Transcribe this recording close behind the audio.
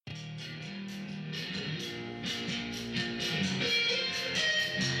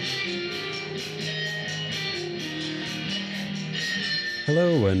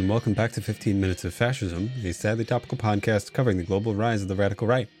Hello, and welcome back to 15 Minutes of Fascism, a sadly topical podcast covering the global rise of the radical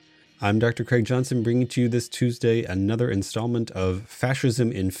right. I'm Dr. Craig Johnson, bringing to you this Tuesday another installment of Fascism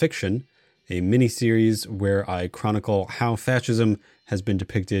in Fiction, a mini-series where I chronicle how fascism has been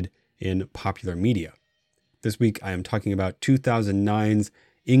depicted in popular media. This week, I am talking about 2009's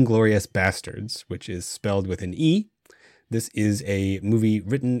Inglourious Basterds, which is spelled with an E. This is a movie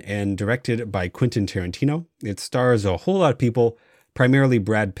written and directed by Quentin Tarantino. It stars a whole lot of people, primarily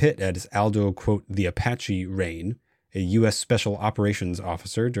Brad Pitt as Aldo, quote, the Apache Rain, a U.S. Special Operations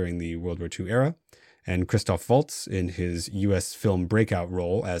officer during the World War II era, and Christoph Waltz in his U.S. film breakout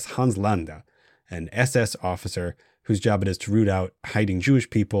role as Hans Landa, an SS officer whose job it is to root out hiding Jewish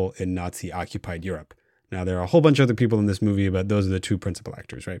people in Nazi-occupied Europe. Now, there are a whole bunch of other people in this movie, but those are the two principal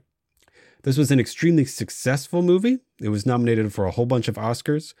actors, right? This was an extremely successful movie. It was nominated for a whole bunch of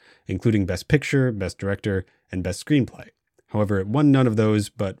Oscars, including Best Picture, Best Director, and Best Screenplay. However, it won none of those,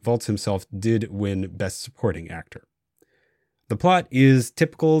 but Waltz himself did win Best Supporting Actor. The plot is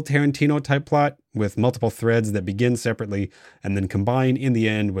typical Tarantino-type plot, with multiple threads that begin separately and then combine in the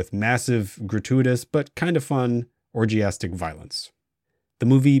end with massive, gratuitous, but kind of fun, orgiastic violence. The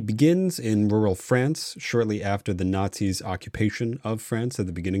movie begins in rural France shortly after the Nazis' occupation of France at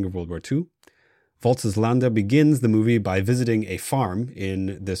the beginning of World War II. Waltz's Landa begins the movie by visiting a farm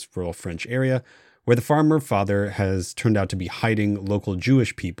in this rural French area where the farmer father has turned out to be hiding local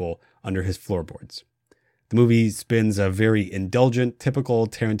Jewish people under his floorboards. The movie spins a very indulgent, typical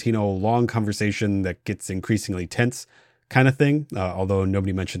Tarantino long conversation that gets increasingly tense kind of thing, although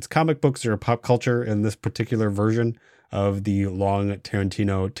nobody mentions comic books or pop culture in this particular version of the long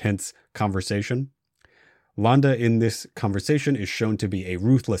Tarantino tense conversation. Landa in this conversation is shown to be a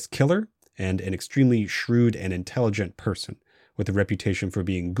ruthless killer and an extremely shrewd and intelligent person with a reputation for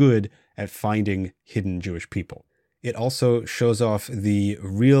being good at finding hidden Jewish people. It also shows off the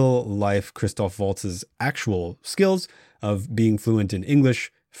real-life Christoph Waltz's actual skills of being fluent in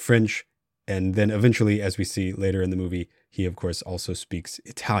English, French, and then eventually, as we see later in the movie, he of course also speaks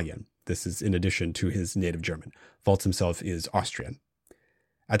Italian. This is in addition to his native German. Waltz himself is Austrian.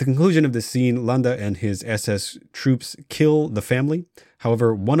 At the conclusion of this scene, Landa and his SS troops kill the family.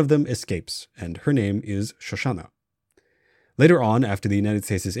 However, one of them escapes, and her name is Shoshana. Later on, after the United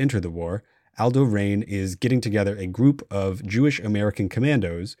States has entered the war, Aldo Rain is getting together a group of Jewish American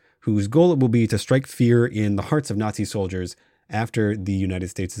commandos whose goal it will be to strike fear in the hearts of Nazi soldiers after the United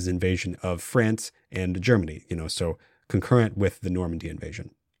States' invasion of France and Germany, so concurrent with the Normandy invasion.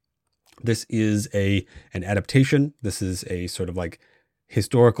 This is an adaptation. This is a sort of like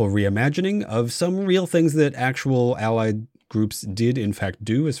historical reimagining of some real things that actual Allied groups did in fact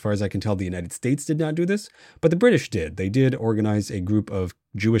do. As far as I can tell, the United States did not do this, but the British did. They did organize a group of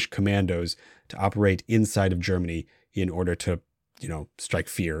Jewish commandos to operate inside of Germany in order to, strike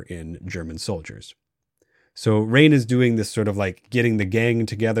fear in German soldiers. So Rain is doing this sort of like getting the gang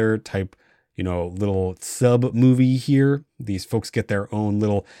together type, little sub movie here. These folks get their own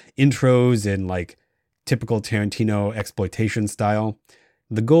little intros in like typical Tarantino exploitation style.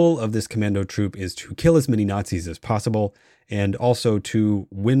 The goal of this commando troop is to kill as many Nazis as possible, and also to,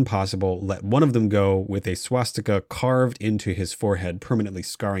 when possible, let one of them go with a swastika carved into his forehead, permanently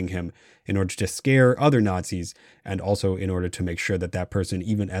scarring him in order to scare other Nazis, and also in order to make sure that that person,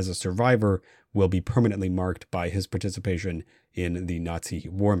 even as a survivor, will be permanently marked by his participation in the Nazi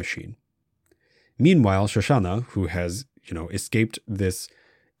war machine. Meanwhile, Shoshana, who has, escaped this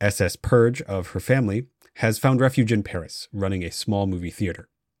SS purge of her family, has found refuge in Paris, running a small movie theater.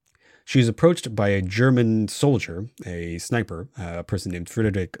 She is approached by a German soldier, a sniper, a person named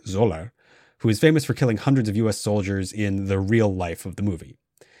Friedrich Zoller, who is famous for killing hundreds of U.S. soldiers in the real life of the movie.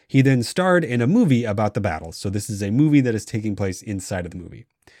 He then starred in a movie about the battle, so this is a movie that is taking place inside of the movie.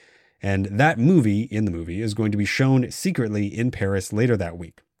 And that movie, in the movie, is going to be shown secretly in Paris later that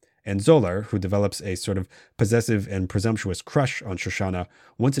week. And Zoller, who develops a sort of possessive and presumptuous crush on Shoshana,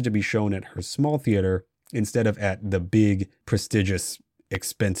 wants it to be shown at her small theater instead of at the big, prestigious,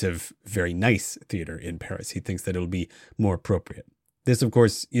 expensive, very nice theater in Paris. He thinks that it'll be more appropriate. This, of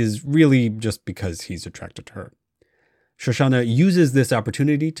course, is really just because he's attracted to her. Shoshana uses this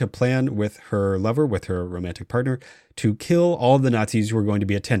opportunity to plan with her lover, with her romantic partner, to kill all of the Nazis who are going to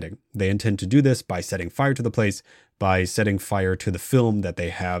be attending. They intend to do this by setting fire to the place, by setting fire to the film that they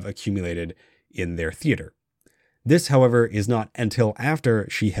have accumulated in their theater. This, however, is not until after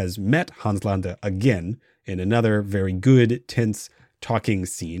she has met Hans Landa again in another very good, tense, talking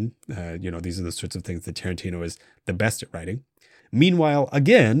scene. These are the sorts of things that Tarantino is the best at writing. Meanwhile,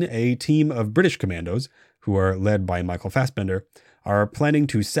 again, a team of British commandos, who are led by Michael Fassbender, are planning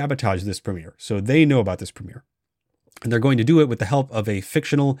to sabotage this premiere. So they know about this premiere. And they're going to do it with the help of a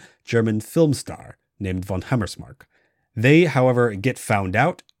fictional German film star named von Hammersmark. They, however, get found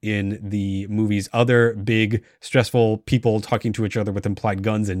out in the movie's other big, stressful people talking to each other with implied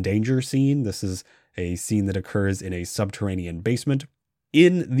guns and danger scene. This is a scene that occurs in a subterranean basement.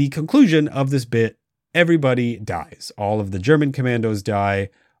 In the conclusion of this bit, everybody dies. All of the German commandos die.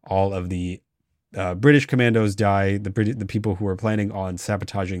 All of the British commandos die. The people who are planning on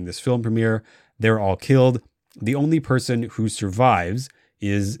sabotaging this film premiere, they're all killed. The only person who survives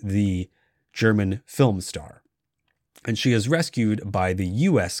is the German film star. And she is rescued by the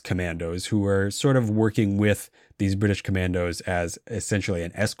US commandos, who are sort of working with these British commandos as essentially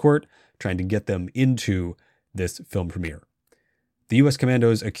an escort, trying to get them into this film premiere. The US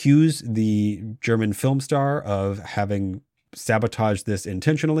commandos accuse the German film star of having sabotaged this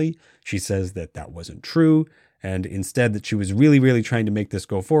intentionally. She says that that wasn't true, and instead that she was really, really trying to make this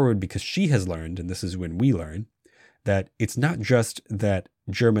go forward because she has learned, and this is when we learn, that it's not just that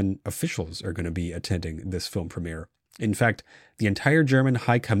German officials are going to be attending this film premiere. In fact, the entire German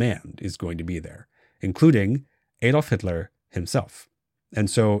high command is going to be there, including Adolf Hitler himself. And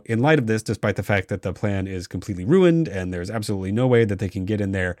so in light of this, despite the fact that the plan is completely ruined and there's absolutely no way that they can get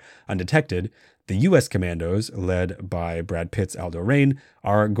in there undetected, the US commandos, led by Brad Pitt's Aldo Raine,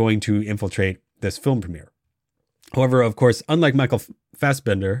 are going to infiltrate this film premiere. However, of course, unlike Michael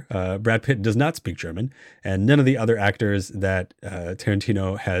Fassbender, Brad Pitt does not speak German, and none of the other actors that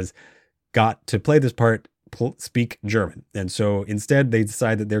Tarantino has got to play this part speak German. And so instead, they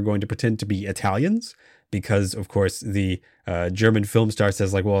decide that they're going to pretend to be Italians because, of course, the German film star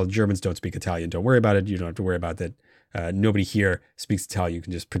says, like, well, Germans don't speak Italian. Don't worry about it. You don't have to worry about that. Nobody here speaks Italian. You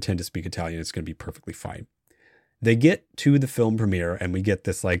can just pretend to speak Italian. It's going to be perfectly fine. They get to the film premiere and we get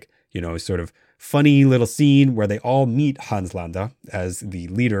this, like, sort of funny little scene where they all meet Hans Landa as the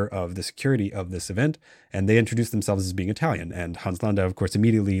leader of the security of this event, and they introduce themselves as being Italian. And Hans Landa, of course,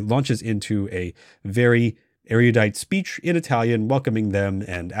 immediately launches into a very erudite speech in Italian, welcoming them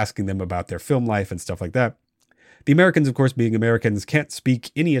and asking them about their film life and stuff like that. The Americans, of course, being Americans, can't speak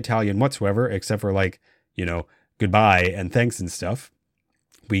any Italian whatsoever, except for, like, goodbye and thanks and stuff.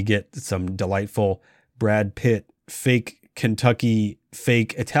 We get some delightful Brad Pitt fake Kentucky,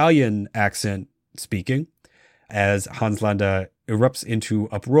 fake Italian accent speaking as Hans Landa erupts into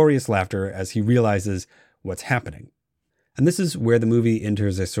uproarious laughter as he realizes what's happening. And this is where the movie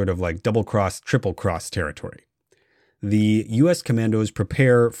enters a sort of like double-cross, triple-cross territory. The U.S. commandos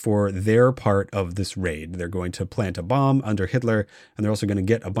prepare for their part of this raid. They're going to plant a bomb under Hitler, and they're also going to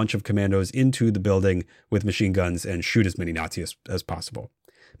get a bunch of commandos into the building with machine guns and shoot as many Nazis as possible.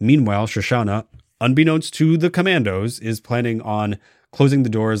 Meanwhile, Shoshana, unbeknownst to the commandos, is planning on closing the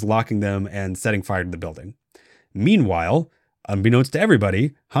doors, locking them, and setting fire to the building. Meanwhile, unbeknownst to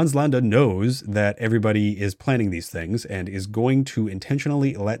everybody, Hans Landa knows that everybody is planning these things and is going to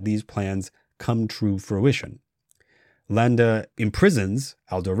intentionally let these plans come to fruition. Landa imprisons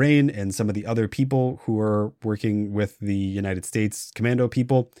Aldo Raine and some of the other people who are working with the United States commando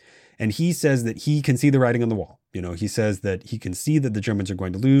people, and he says that he can see the writing on the wall. He says that he can see that the Germans are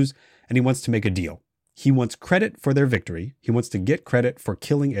going to lose, and he wants to make a deal. He wants credit for their victory. He wants to get credit for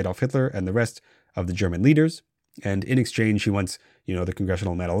killing Adolf Hitler and the rest of the German leaders. And in exchange, he wants, the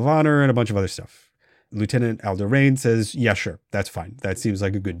Congressional Medal of Honor and a bunch of other stuff. Lieutenant Aldo Raine says, yeah, sure, that's fine. That seems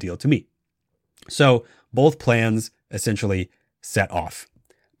like a good deal to me. So both plans essentially set off.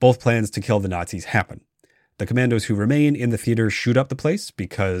 Both plans to kill the Nazis happen. The commandos who remain in the theater shoot up the place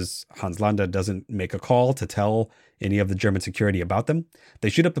because Hans Landa doesn't make a call to tell any of the German security about them. They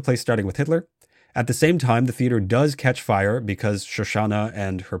shoot up the place starting with Hitler. At the same time, the theater does catch fire because Shoshana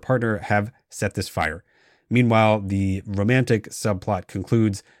and her partner have set this fire. Meanwhile, the romantic subplot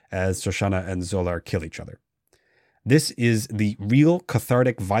concludes as Shoshana and Zoller kill each other. This is the real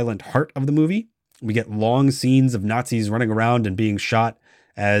cathartic, violent heart of the movie. We get long scenes of Nazis running around and being shot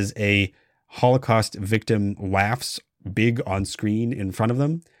as a Holocaust victim laughs big on screen in front of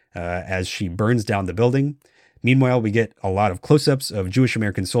them as she burns down the building. Meanwhile, we get a lot of close-ups of Jewish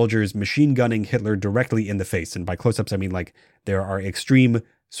American soldiers machine gunning Hitler directly in the face. And by close-ups, I mean like there are extreme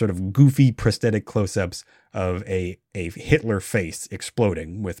sort of goofy prosthetic close-ups of a Hitler face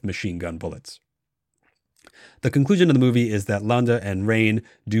exploding with machine gun bullets. The conclusion of the movie is that Landa and Raine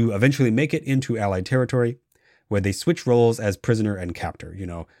do eventually make it into Allied territory, where they switch roles as prisoner and captor.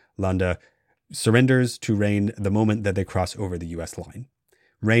 Landa surrenders to Raine the moment that they cross over the U.S. line.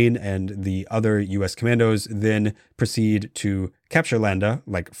 Raine and the other U.S. commandos then proceed to capture Landa,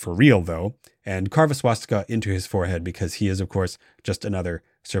 like for real though, and carve a swastika into his forehead because he is, of course, just another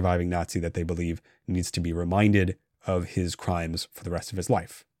surviving Nazi that they believe needs to be reminded of his crimes for the rest of his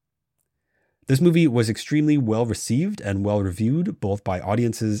life. This movie was extremely well received and well reviewed, both by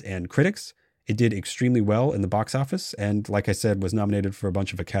audiences and critics. It did extremely well in the box office, and like I said, was nominated for a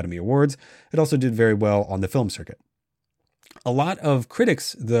bunch of Academy Awards. It also did very well on the film circuit. A lot of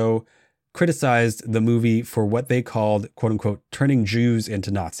critics, though, criticized the movie for what they called, quote unquote, turning Jews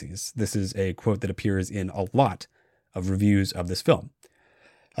into Nazis. This is a quote that appears in a lot of reviews of this film.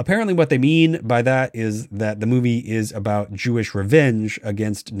 Apparently what they mean by that is that the movie is about Jewish revenge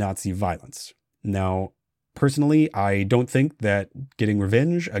against Nazi violence. Now, personally, I don't think that getting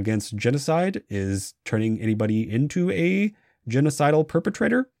revenge against genocide is turning anybody into a genocidal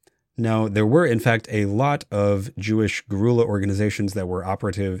perpetrator. Now, there were, in fact, a lot of Jewish guerrilla organizations that were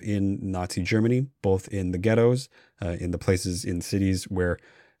operative in Nazi Germany, both in the ghettos, in the places in cities where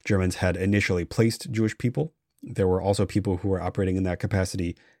Germans had initially placed Jewish people. There were also people who were operating in that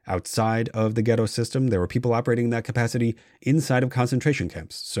capacity outside of the ghetto system. There were people operating in that capacity inside of concentration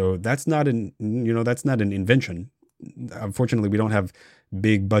camps. So that's not an invention. Unfortunately, we don't have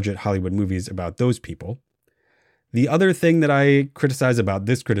big budget Hollywood movies about those people. The other thing that I criticize about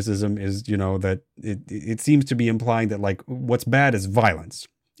this criticism is, that it seems to be implying that like what's bad is violence,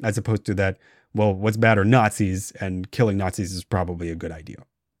 as opposed to that, well, what's bad are Nazis and killing Nazis is probably a good idea.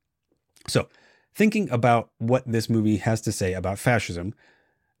 So, thinking about what this movie has to say about fascism,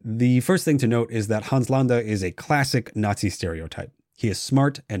 the first thing to note is that Hans Landa is a classic Nazi stereotype. He is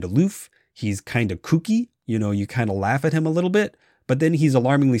smart and aloof. He's kind of kooky. You kind of laugh at him a little bit, but then he's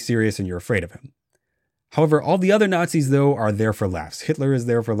alarmingly serious and you're afraid of him. However, all the other Nazis, though, are there for laughs. Hitler is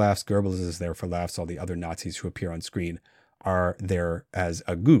there for laughs. Goebbels is there for laughs. All the other Nazis who appear on screen are there as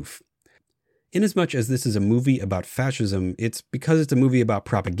a goof. Inasmuch as this is a movie about fascism, it's because it's a movie about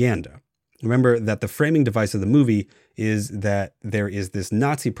propaganda. Remember that the framing device of the movie is that there is this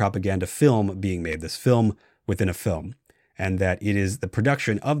Nazi propaganda film being made, this film within a film, and that it is the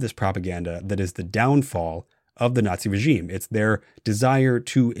production of this propaganda that is the downfall of the Nazi regime. It's their desire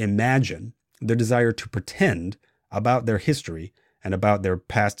to imagine, their desire to pretend about their history and about their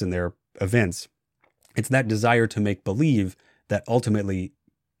past and their events. It's that desire to make believe that ultimately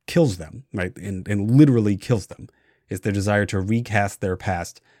kills them, right? And literally kills them. It's their desire to recast their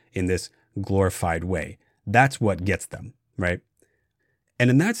past in this glorified way. That's what gets them, right? And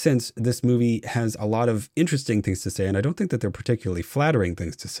in that sense, this movie has a lot of interesting things to say, and I don't think that they're particularly flattering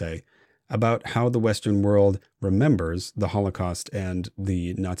things to say about how the Western world remembers the Holocaust and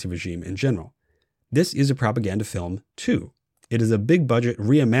the Nazi regime in general. This is a propaganda film, too. It is a big budget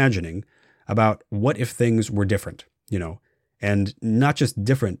reimagining about what if things were different, and not just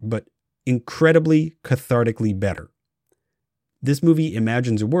different, but incredibly cathartically better. This movie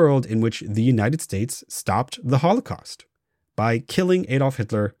imagines a world in which the United States stopped the Holocaust by killing Adolf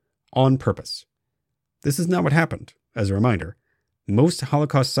Hitler on purpose. This is not what happened, as a reminder. Most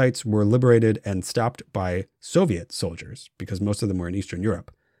Holocaust sites were liberated and stopped by Soviet soldiers, because most of them were in Eastern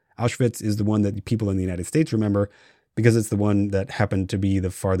Europe. Auschwitz is the one that people in the United States remember because it's the one that happened to be the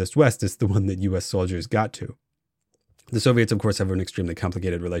farthest west. It's the one that U.S. soldiers got to. The Soviets, of course, have an extremely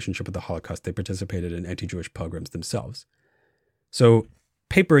complicated relationship with the Holocaust. They participated in anti-Jewish pogroms themselves. So,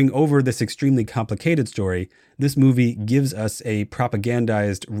 papering over this extremely complicated story, this movie gives us a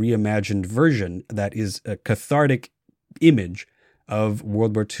propagandized, reimagined version that is a cathartic image of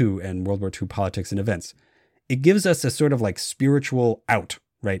World War II and World War II politics and events. It gives us a sort of like spiritual out,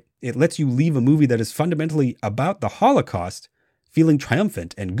 right? It lets you leave a movie that is fundamentally about the Holocaust feeling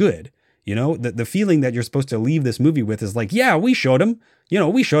triumphant and good. The feeling that you're supposed to leave this movie with is like, yeah, we showed him,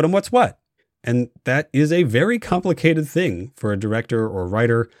 we showed him what's what. And that is a very complicated thing for a director or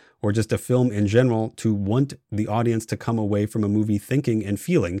writer or just a film in general to want the audience to come away from a movie thinking and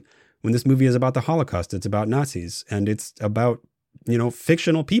feeling when this movie is about the Holocaust. It's about Nazis and it's about,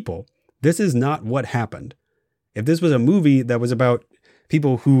 fictional people. This is not what happened. If this was a movie that was about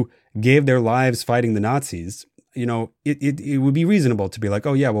people who gave their lives fighting the Nazis, it would be reasonable to be like,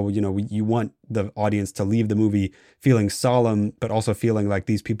 oh yeah, well, you want the audience to leave the movie feeling solemn, but also feeling like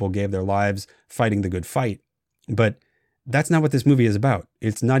these people gave their lives fighting the good fight. But that's not what this movie is about.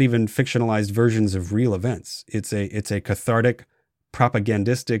 It's not even fictionalized versions of real events. It's a cathartic,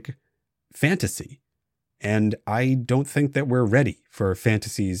 propagandistic fantasy. And I don't think that we're ready for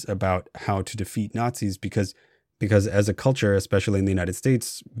fantasies about how to defeat Nazis because as a culture, especially in the United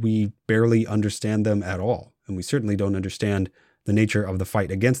States, we barely understand them at all. And we certainly don't understand the nature of the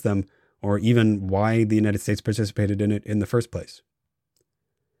fight against them or even why the United States participated in it in the first place.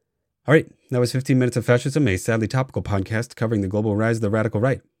 All right, that was 15 Minutes of Fascism, a sadly topical podcast covering the global rise of the radical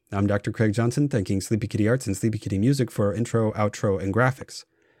right. I'm Dr. Craig Johnson, thanking Sleepy Kitty Arts and Sleepy Kitty Music for our intro, outro, and graphics.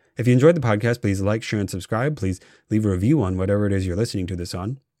 If you enjoyed the podcast, please like, share, and subscribe. Please leave a review on whatever it is you're listening to this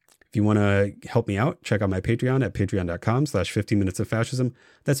on. If you want to help me out, check out my Patreon at patreon.com/15 minutes of fascism.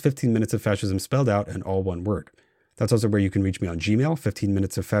 That's 15 minutes of fascism spelled out and all one word. That's also where you can reach me on Gmail,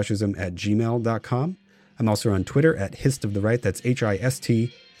 15minutesofascism@gmail.com. I'm also on Twitter at Hist of the Right. That's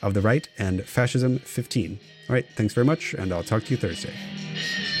HIST of the Right, and Fascism15. All right, thanks very much, and I'll talk to you Thursday.